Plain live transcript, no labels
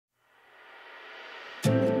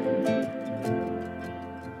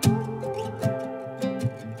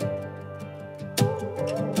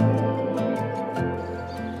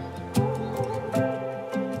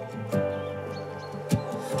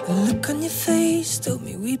face told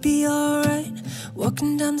me we'd be alright.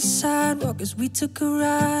 Walking down the sidewalk as we took a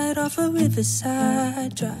ride off a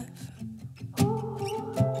riverside drive.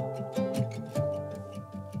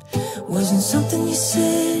 Wasn't something you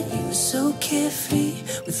said, you were so carefree.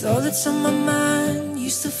 With all that's on my mind,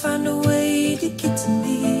 used to find a way to get to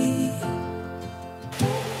me.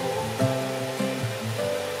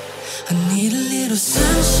 I need a little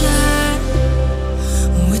sunshine.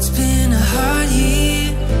 It's been a hard year.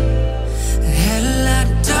 I had a lot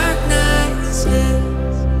of dark nights,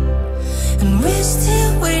 yeah. And we're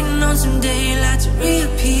still waiting on some daylight to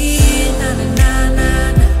reappear. Na na na na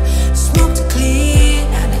na, smoke to clear.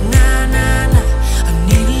 Na na na na na, I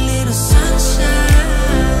need a little sunshine.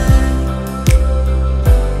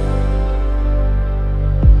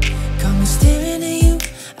 Got me staring at you.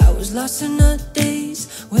 I was lost in the daze,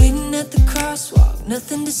 waiting at the crosswalk,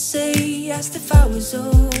 nothing to say. Asked if I was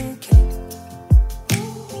okay.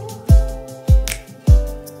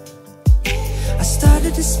 I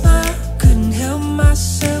started to smile, couldn't help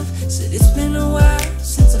myself. Said it's been a while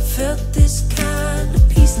since I felt this kind of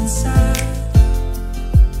peace inside.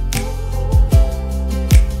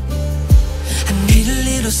 I need a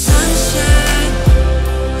little sunshine.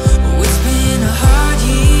 Oh, it's been a hard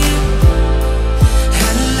year.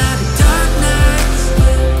 Had a lot of dark nights,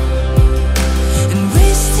 yeah. And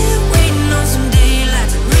we're still waiting on some daylight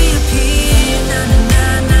to reappear. Na na na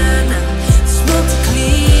na na, smoke to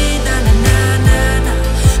clear. Na na na na na,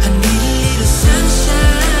 I need a little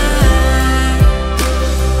sunshine.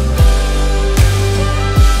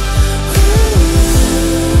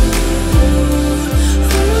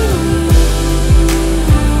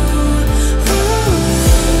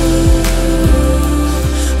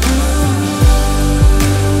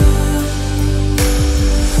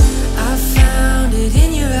 I found it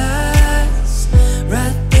in your eyes,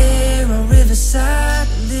 right there on Riverside, a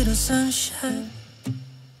little sunshine.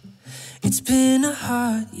 It's been a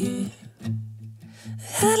hard year.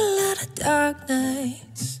 Had a lot of dark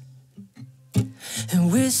nights,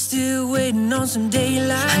 and we're still waiting on some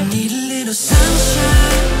daylight. I need a little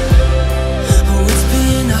sunshine.